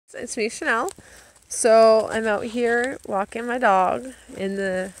It's me, Chanel. So I'm out here walking my dog in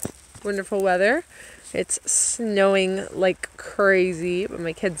the wonderful weather. It's snowing like crazy, but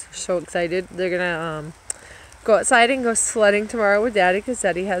my kids are so excited. They're gonna go outside and go sledding tomorrow with Daddy because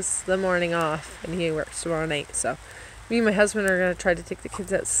Daddy has the morning off and he works tomorrow night. So me and my husband are gonna try to take the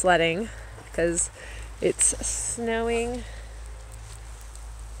kids out sledding because it's snowing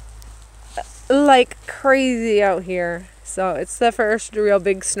like crazy out here. So it's the first real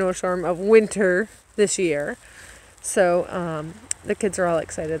big snowstorm of winter this year. So the kids are all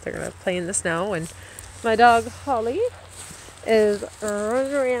excited. They're gonna play in the snow, and my dog Holly is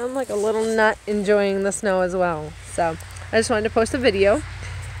running around like a little nut enjoying the snow as well. So I just wanted to post a video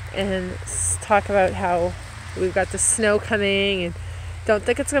and talk about how we've got the snow coming and don't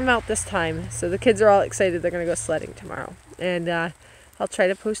think it's gonna melt this time. So the kids are all excited. They're gonna go sledding tomorrow, and I'll try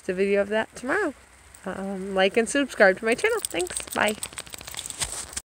to post a video of that tomorrow. Like and subscribe to my channel. Thanks. Bye.